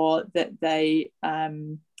grieving, or that they are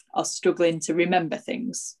struggling to remember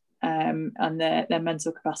things, and their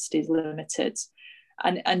mental capacity is limited.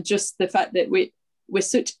 And just the fact that we're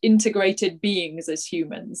such integrated beings as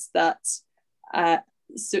humans, that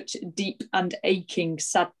such deep and aching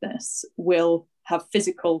sadness will have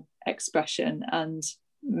physical expression and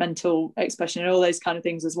mental expression and all those kind of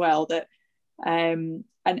things as well. That and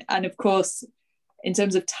of course, in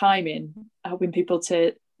terms of timing, helping people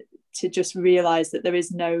to just realize that there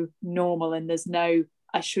is no normal, and there's no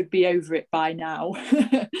I should be over it by now,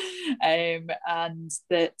 and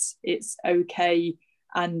that it's okay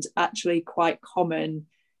and actually quite common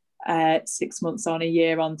 6 months on, a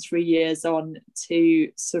year on, 3 years on,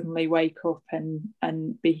 to suddenly wake up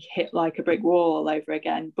and be hit like a brick wall all over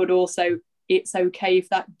again. But also, it's okay if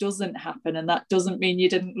that doesn't happen, and that doesn't mean you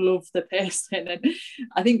didn't love the person. And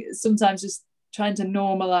I think sometimes just trying to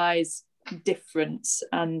normalize difference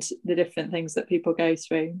and the different things that people go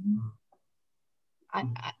through.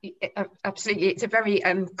 Absolutely, it's a very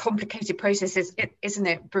complicated process, isn't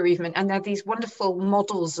it, bereavement? And there are these wonderful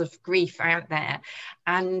models of grief out there,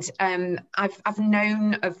 and I've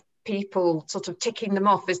known of people sort of ticking them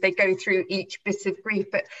off as they go through each bit of grief,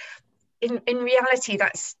 but in reality,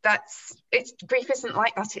 grief isn't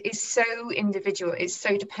like that. It is so individual. It's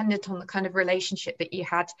so dependent on the kind of relationship that you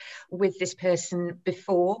had with this person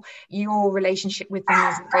before. Your relationship with them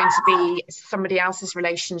isn't going to be somebody else's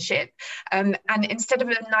relationship. And instead of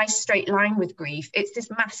a nice straight line with grief, it's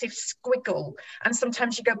this massive squiggle. And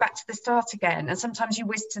sometimes you go back to the start again, and sometimes you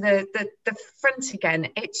whiz to the front again.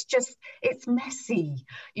 It's messy.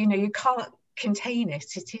 You can't contain it.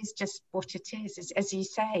 It is just what it is, as you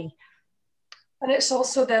say. And it's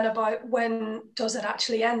also then about, when does it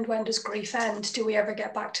actually end? When does grief end? Do we ever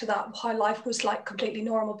get back to that, how life was like completely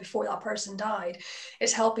normal before that person died?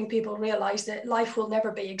 It's helping people realize that life will never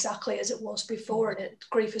be exactly as it was before. And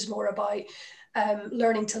grief is more about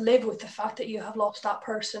learning to live with the fact that you have lost that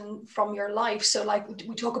person from your life. So like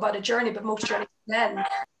we talk about a journey, but most journeys end.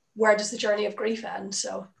 Where does the journey of grief end?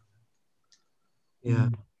 So yeah.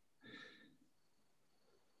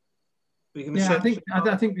 Yeah,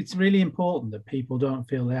 I think it's really important that people don't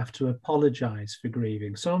feel they have to apologise for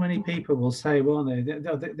grieving. So many people will say, well,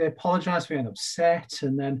 they apologise for being upset,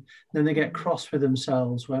 and then they get cross with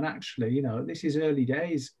themselves, when actually, this is early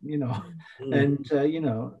days, and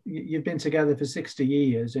you've been together for 60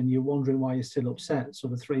 years and you're wondering why you're still upset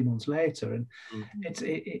sort of 3 months later, and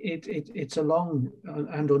it's a long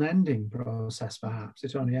and unending process. Perhaps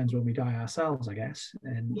it only ends when we die ourselves, I guess.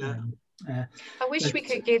 And I wish we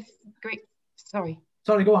could give Sorry,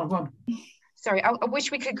 go on. Sorry, I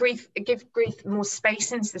wish we could give grief more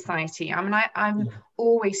space in society. I mean, I'm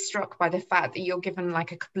always struck by the fact that you're given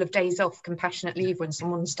like a couple of days off compassionate leave when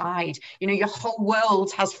someone's died. You know, your whole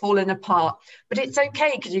world has fallen apart, but it's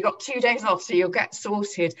okay because you got 2 days off, so you'll get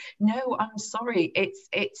sorted. No, I'm sorry,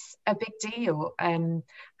 it's a big deal. And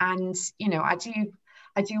you know, I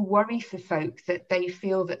do worry for folk that they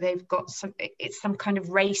feel that they've got it's some kind of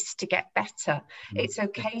race to get better. It's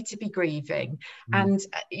okay to be grieving, and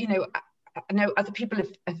you know. I know other people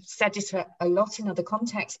have said it a lot in other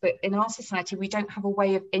contexts, but in our society, we don't have a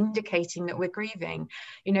way of indicating that we're grieving.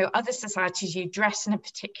 You know, other societies, you dress in a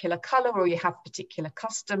particular colour or you have particular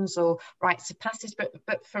customs or rites of passage,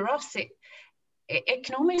 but for us, it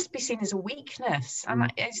can almost be seen as a weakness. And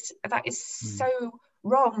that is so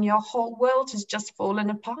wrong. Your whole world has just fallen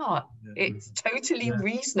apart. It's totally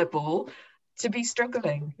reasonable to be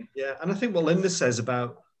struggling. Yeah, and I think what Linda says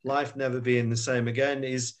about life never being the same again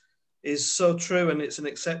is so true, and it's an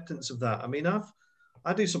acceptance of that. I mean,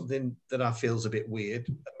 I do something that I feel is a bit weird.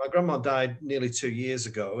 My grandma died nearly 2 years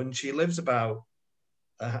ago, and she lives about,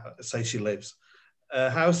 her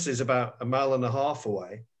house is about 1.5 miles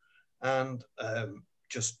away. And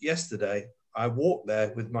just yesterday, I walked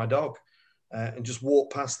there with my dog and just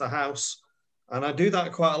walked past the house. And I do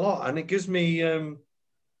that quite a lot. And it gives me,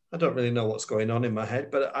 I don't really know what's going on in my head,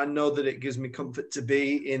 but I know that it gives me comfort to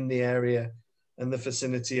be in the area and the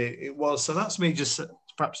vicinity it was. So that's me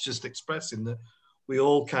perhaps just expressing that we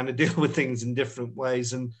all kind of deal with things in different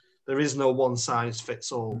ways, and there is no one size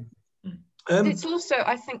fits all. It's also,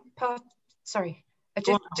 I think, part of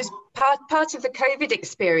the COVID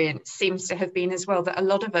experience seems to have been as well that a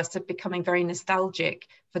lot of us are becoming very nostalgic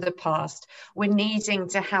for the past. We're needing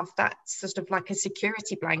to have that sort of like a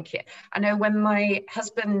security blanket. I know when my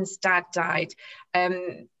husband's dad died,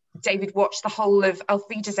 David watched the whole of Auf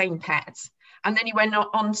Wiedersehen Pets. And then he went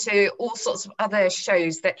on to all sorts of other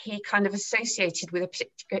shows that he kind of associated with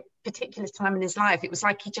a particular time in his life. It was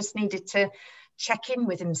like he just needed to check in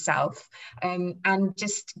with himself and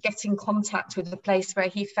just get in contact with a place where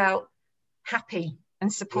he felt happy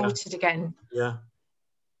and supported again. Yeah.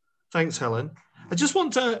 Thanks, Helen. I just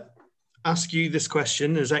want to ask you this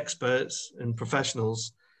question as experts and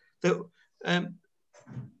professionals that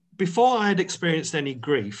before I had experienced any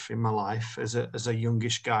grief in my life as a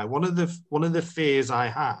youngish guy, one of the fears I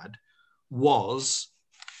had was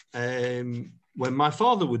when my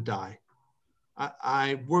father would die.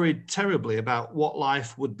 I worried terribly about what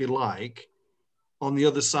life would be like on the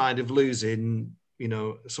other side of losing, you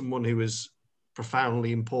know, someone who was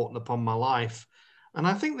profoundly important upon my life. And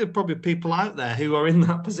I think there are probably people out there who are in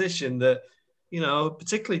that position that, you know,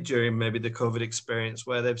 particularly during maybe the COVID experience,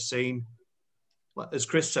 where they've seen, as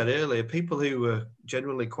Chris said earlier, people who were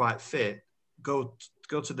generally quite fit go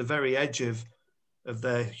to the very edge of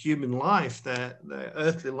their human life, their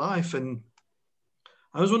earthly life. And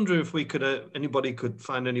I was wondering if we could, anybody could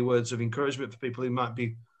find any words of encouragement for people who might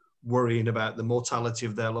be worrying about the mortality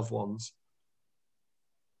of their loved ones.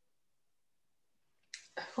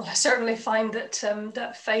 Well, I certainly find that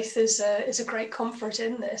that faith is a great comfort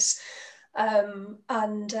in this, and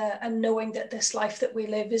knowing that this life that we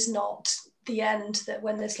live is not the end, that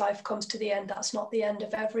when this life comes to the end, that's not the end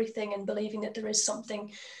of everything, and believing that there is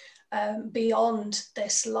something beyond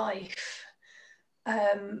this life.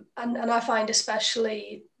 And I find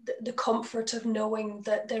especially the comfort of knowing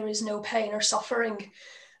that there is no pain or suffering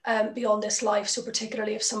beyond this life. So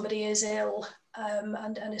particularly if somebody is ill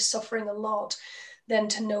and is suffering a lot, then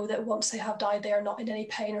to know that once they have died, they are not in any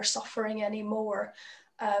pain or suffering anymore.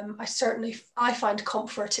 I find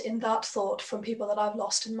comfort in that thought from people that I've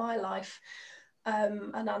lost in my life,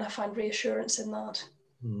 and I find reassurance in that.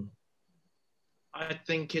 I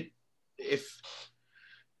think if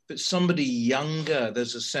it's somebody younger,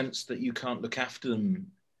 there's a sense that you can't look after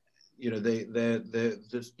them. You know, they're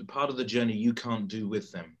the part of the journey you can't do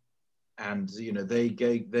with them, and you know they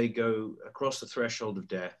go across the threshold of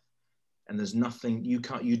death, and there's nothing you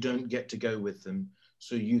don't get to go with them,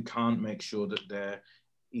 so you can't make sure that they're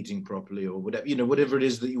eating properly or whatever, you know, whatever it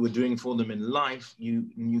is that you were doing for them in life, you're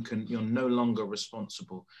no longer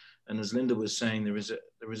responsible. And as Linda was saying, there is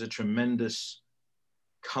a tremendous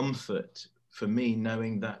comfort for me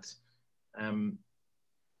knowing that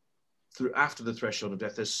after the threshold of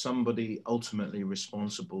death, there's somebody ultimately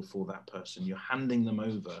responsible for that person. You're handing them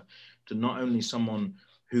over to not only someone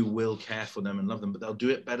who will care for them and love them, but they'll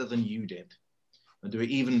do it better than you did. They'll do it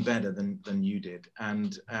even better than you did.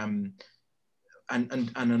 And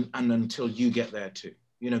until you get there too,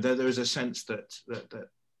 you know, there is a sense that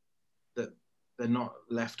they're not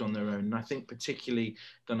left on their own. And I think particularly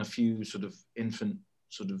done a few sort of infant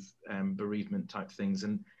sort of bereavement type things,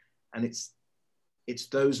 and it's it's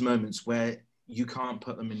those moments where you can't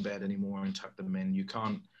put them in bed anymore and tuck them in. You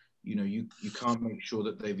can't, you know, you can't make sure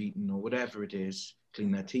that they've eaten or whatever it is,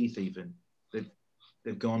 clean their teeth even.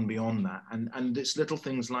 They've gone beyond that. And it's little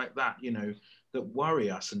things like that, you know, that worry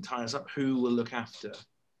us and tie us up. Who will look after,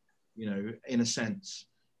 you know, in a sense.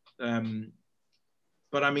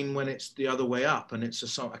 But I mean, when it's the other way up and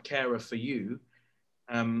it's a carer for you,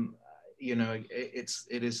 you know, it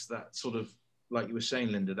is that sort of, like you were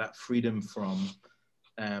saying, Linda, that freedom from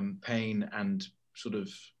pain and sort of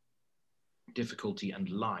difficulty and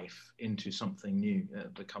life into something new,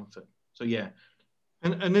 the comfort. So yeah.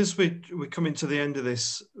 And as we're coming to the end of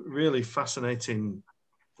this really fascinating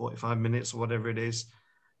 45 minutes or whatever it is,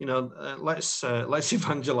 you know, let's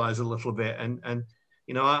evangelize a little bit. And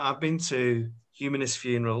you know, I've been to humanist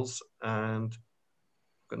funerals, and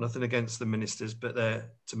I've got nothing against the ministers, but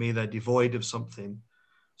to me they're devoid of something.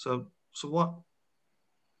 So what?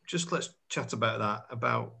 Just let's chat about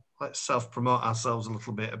that. Let's self-promote ourselves a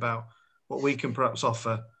little bit about what we can perhaps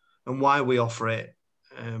offer and why we offer it.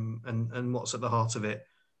 And what's at the heart of it.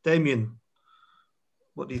 Damian,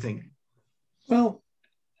 what do you think? Well,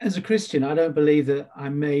 as a Christian, I don't believe that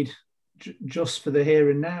I'm made just for the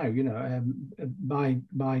here and now. You know,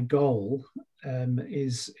 my goal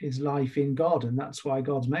is life in God, and that's why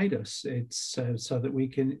God's made us. It's so that we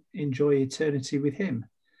can enjoy eternity with Him.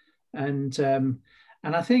 And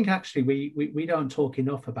I think actually we don't talk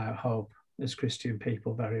enough about hope as Christian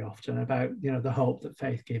people very often, about, you know, the hope that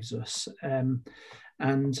faith gives us. And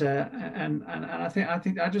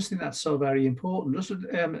I just think that's so very important.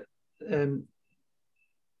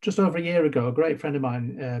 Just over a year ago, a great friend of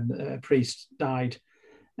mine, a priest, died,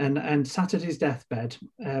 and sat at his deathbed.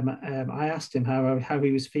 I asked him how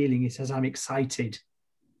he was feeling. He says, "I'm excited."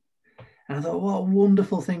 And I thought, what a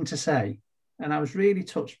wonderful thing to say. And I was really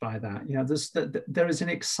touched by that. You know, there is an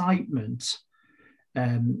excitement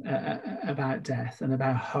about death and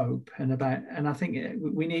about hope and I think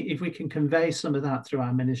we need, if we can convey some of that through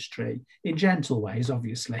our ministry in gentle ways,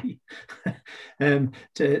 obviously,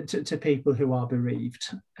 to people who are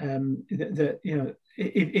bereaved, that, you know,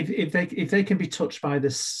 if they can be touched by the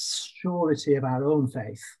surety of our own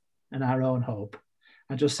faith and our own hope,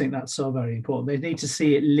 I just think that's so very important. They need to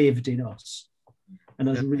see it lived in us and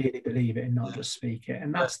us really believe it and not just speak it.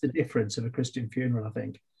 And that's the difference of a Christian funeral, I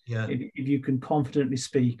think. Yeah. If you can confidently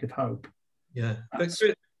speak of hope. Yeah. Thanks,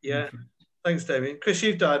 Damian. Chris,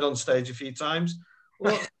 you've died on stage a few times.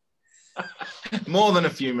 What? More than a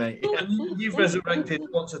few, mate. You've resurrected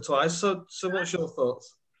once or twice. So what's your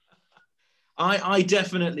thoughts? I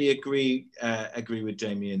definitely agree with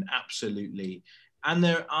Damian, absolutely. And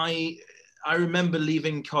I remember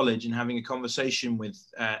leaving college and having a conversation with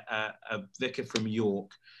a vicar from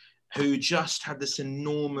York, who just had this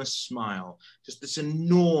enormous smile.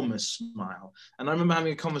 And I remember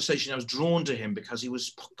having a conversation. I was drawn to him because he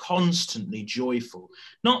was constantly joyful,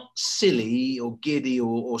 not silly or giddy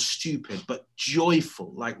or stupid, but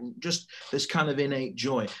joyful, like just this kind of innate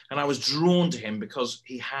joy. And I was drawn to him because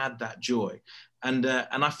he had that joy. And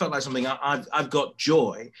I felt like something, I've got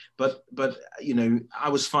joy, but you know, I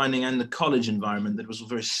was finding in the college environment that it was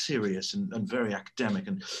very serious and very academic,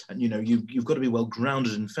 and you know, you've got to be well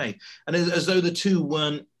grounded in faith, and as though the two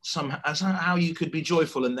weren't somehow you could be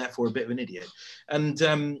joyful and therefore a bit of an idiot, and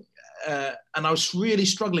I was really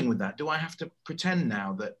struggling with that. Do I have to pretend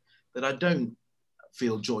now that I don't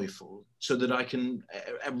feel joyful so that I can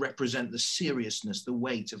represent the seriousness, the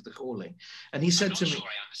weight of the calling? And he said to me,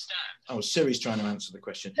 oh, Siri's trying to answer the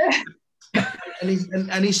question.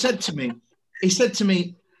 and he said to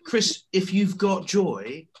me, Chris, if you've got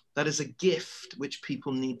joy, that is a gift which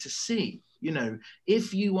people need to see. You know,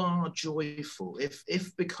 if you are joyful, if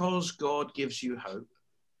because God gives you hope,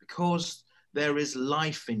 because there is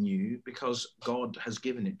life in you, because God has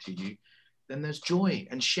given it to you, then there's joy,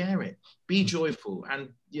 and share it. Be joyful, and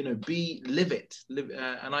you know, live it.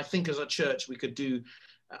 And I think as a church we could do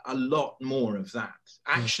a lot more of that.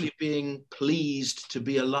 Actually being pleased to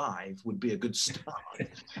be alive would be a good start,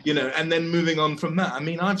 you know, and then moving on from that. I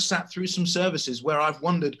mean, I've sat through some services where I've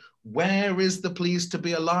wondered, where is the pleased to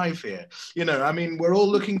be alive here? You know, I mean, we're all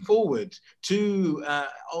looking forward to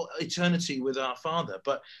eternity with our Father,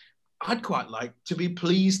 but I'd quite like to be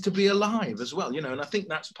pleased to be alive as well, you know, and I think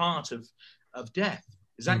that's part of death,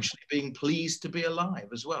 is actually being pleased to be alive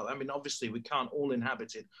as well. I mean, obviously we can't all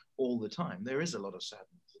inhabit it all the time. There is a lot of sadness.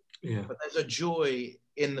 Yeah. But there's a joy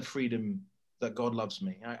in the freedom that God loves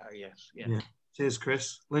me. Yes. Yeah. Cheers,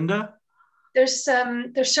 Chris. Linda? There's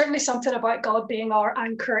certainly something about God being our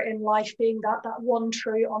anchor in life, being that one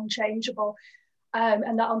true, unchangeable.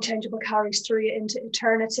 and that unchangeable carries through you into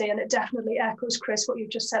eternity. And it definitely echoes, Chris, what you've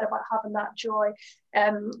just said about having that joy.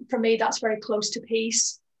 For me, that's very close to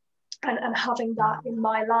peace, and having that in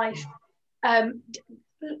my life.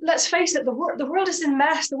 Let's face it, the world is in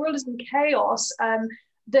mess, the world is in chaos.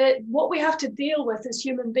 What we have to deal with as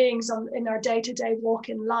human beings in our day-to-day walk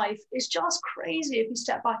in life is just crazy if you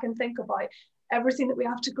step back and think about everything that we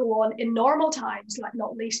have to go on in normal times, like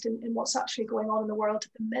not least in what's actually going on in the world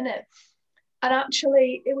at the minute. And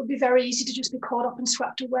actually, it would be very easy to just be caught up and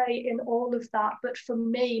swept away in all of that. But for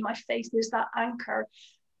me, my faith is that anchor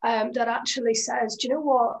that actually says, do you know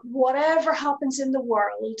what? Whatever happens in the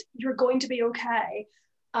world, you're going to be okay.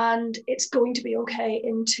 And it's going to be okay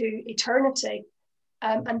into eternity.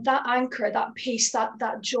 And that anchor, that peace,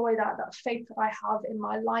 that joy, that faith that I have in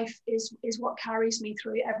my life is what carries me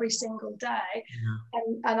through every single day. Yeah.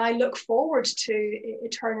 And I look forward to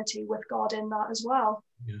eternity with God in that as well.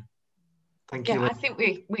 Yeah. Thank you. Yeah, I think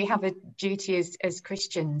we have a duty as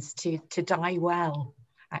Christians to die well,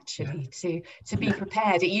 actually, to be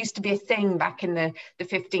prepared. It used to be a thing back in the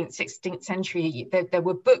 15th, 16th century. There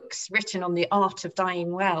were books written on the art of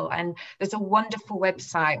dying well, and there's a wonderful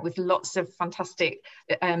website with lots of fantastic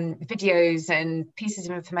videos and pieces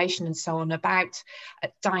of information and so on about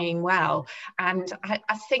dying well. And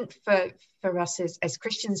I think for us as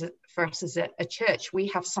Christians, for us as a church, we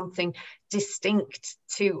have something distinct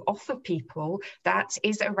to offer people that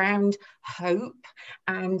is around hope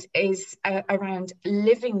and is around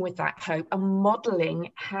living with that hope and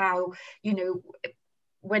modelling how, you know,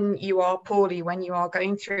 when you are poorly, when you are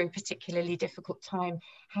going through a particularly difficult time,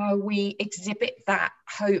 how we exhibit that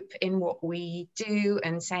hope in what we do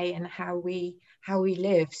and say and how we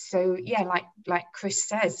live. So yeah, like Chris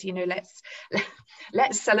says, you know,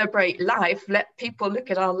 let's celebrate life. Let people look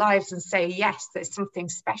at our lives and say, yes, there's something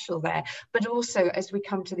special there. But also, as we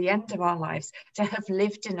come to the end of our lives, to have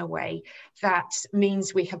lived in a way that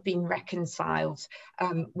means we have been reconciled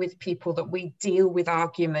with people, that we deal with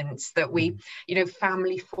arguments, that we, you know,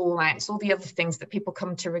 family fallouts, all the other things that people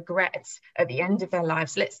come to regret at the end of their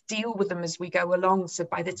lives. Let's deal with them as we go along. So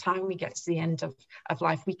by the time we get to the end of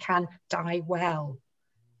life, we can die well.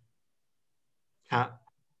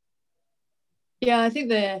 Yeah, I think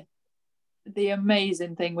the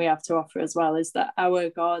amazing thing we have to offer as well is that our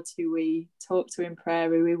God, who we talk to in prayer,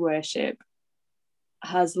 who we worship,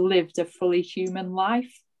 has lived a fully human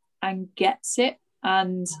life and gets it.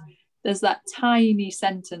 And there's that tiny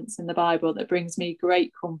sentence in the Bible that brings me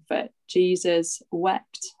great comfort. Jesus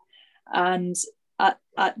wept. And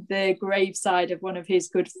at the graveside of one of his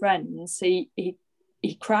good friends, he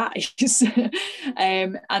cries.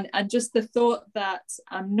 And just the thought that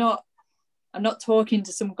I'm not talking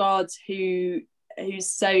to some God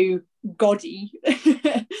who's so gaudy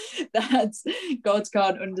that God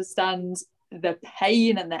can't understand the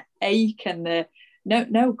pain and the ache and the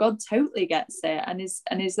no, God totally gets it and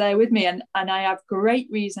is there with me, and I have great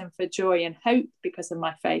reason for joy and hope because of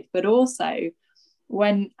my faith. But also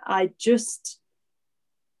when I just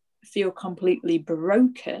feel completely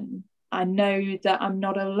broken, I know that I'm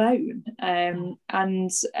not alone. And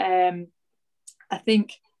I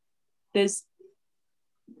think there's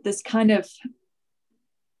kind of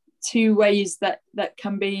two ways that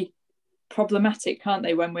can be problematic, can't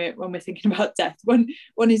they, when we're thinking about death. One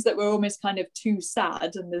is that we're almost kind of too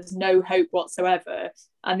sad and there's no hope whatsoever,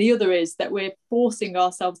 and the other is that we're forcing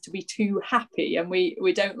ourselves to be too happy and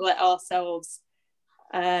we don't let ourselves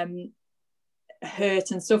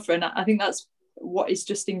hurt and suffer. And I think that's what is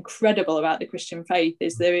just incredible about the Christian faith,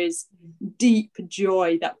 is there is deep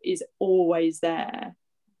joy that is always there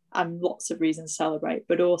and lots of reasons to celebrate,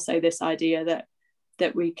 but also this idea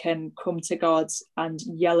that we can come to God and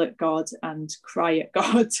yell at God and cry at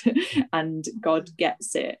God and God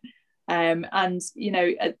gets it. And you know,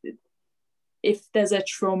 if there's a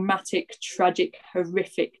traumatic, tragic,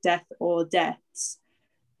 horrific death or deaths,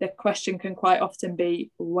 the question can quite often be,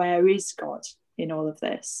 where is God in all of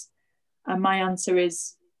this? And my answer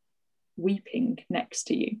is weeping next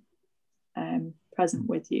to you, present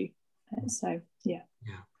with you. So yeah.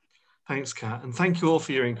 Thanks, Kat, and thank you all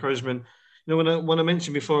for your encouragement. You know, when I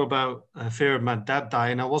mentioned before about fear of my dad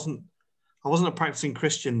dying, I wasn't a practicing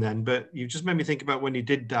Christian then, but you just made me think about when he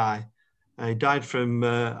did die. He died from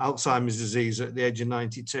Alzheimer's disease at the age of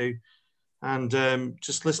 92, and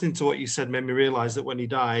just listening to what you said made me realise that when he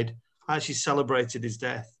died, I actually celebrated his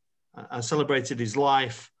death. I celebrated his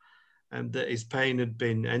life, and that his pain had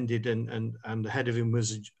been ended, and ahead of him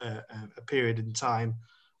was a period in time,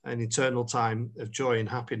 an eternal time of joy and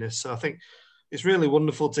happiness. So I think it's really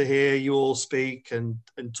wonderful to hear you all speak and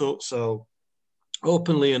talk so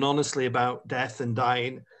openly and honestly about death and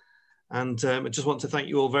dying. And I just want to thank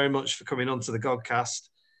you all very much for coming on to the Godcast.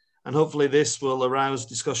 And hopefully this will arouse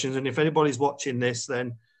discussions. And if anybody's watching this,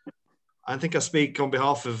 then I think I speak on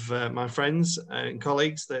behalf of my friends and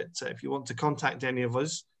colleagues that if you want to contact any of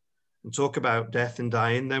us and talk about death and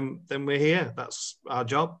dying, then we're here. That's our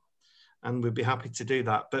job. And we'd be happy to do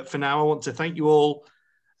that. But for now, I want to thank you all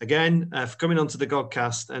again for coming on to the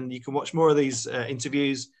Godcast. And you can watch more of these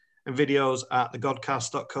interviews and videos at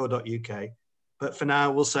thegodcast.co.uk. But for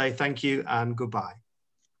now, we'll say thank you and goodbye.